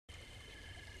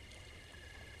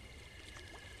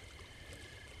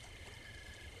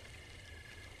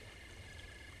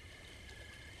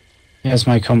Yes,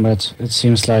 my combat. It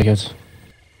seems like it.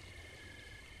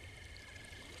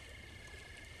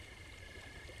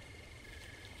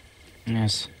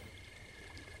 Yes.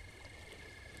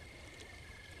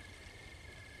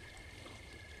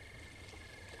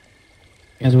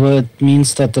 It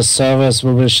means that the servers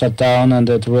will be shut down and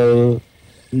it will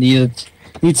need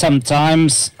some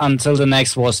times until the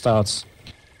next war starts.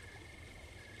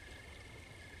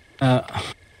 Uh,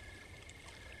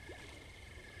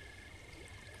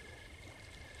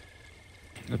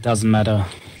 it doesn't matter.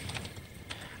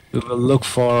 We will look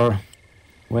for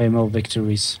way more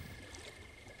victories.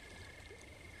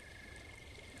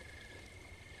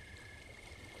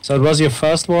 So it was your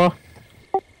first war?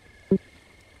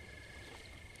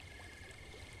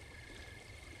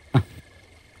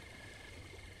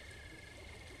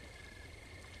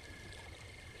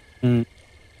 Mm.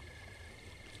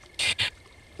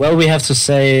 Well, we have to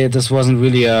say this wasn't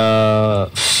really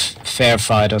a fair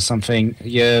fight or something.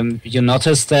 You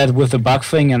noticed that with the bug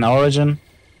thing in Origin?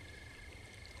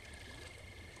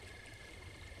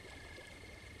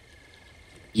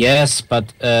 Yes,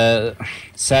 but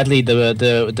sadly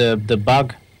the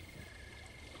bug.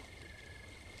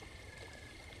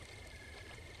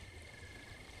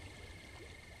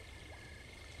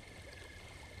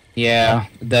 Yeah,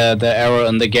 the error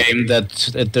in the game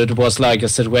that it was like a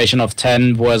situation of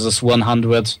 10 versus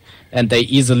 100, and they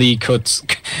easily could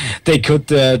they could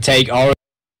take our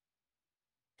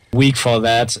week for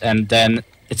that, and then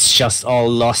it's just all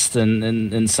lost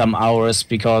in some hours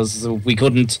because we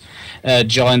couldn't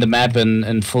join the map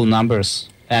in full numbers,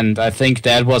 and I think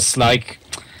that was like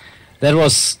that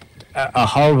was a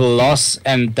horrible loss,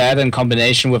 and that in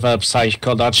combination with a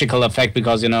psychological effect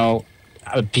because our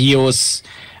POs,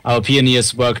 our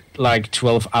pioneers worked like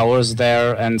 12 hours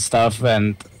there and stuff,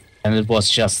 and it was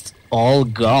just all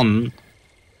gone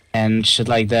and shit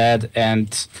like that.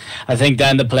 And I think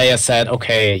then the player said,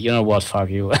 "Okay, you know what? Fuck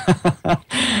you."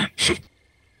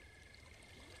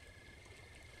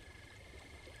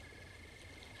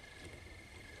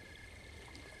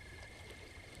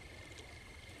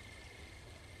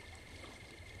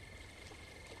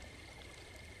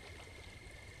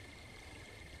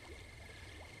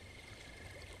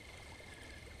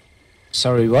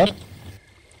 Sorry, what?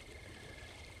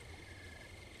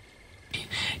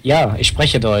 Ja, ich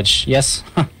spreche Deutsch. Yes.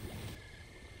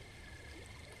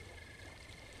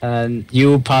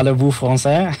 You parlez-vous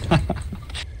français?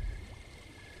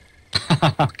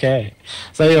 Okay.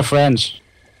 So you're French.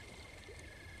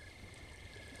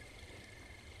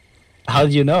 How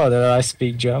do you know that I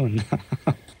speak German?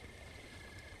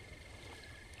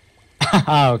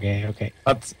 Ah, okay, okay.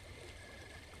 But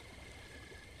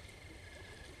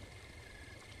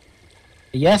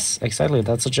yes, exactly.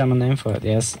 That's a German name for it.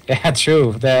 Yes. Yeah,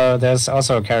 true. There's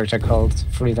also a character called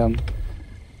Freedom.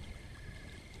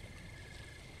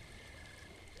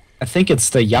 I think it's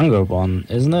the younger one,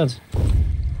 isn't it?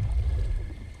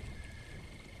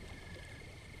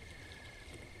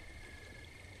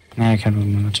 I can't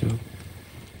remember too.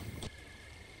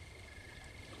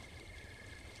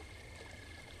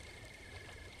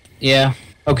 Yeah.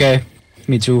 Okay.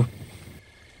 Me too.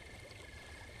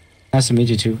 Nice to meet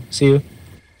you too. See you.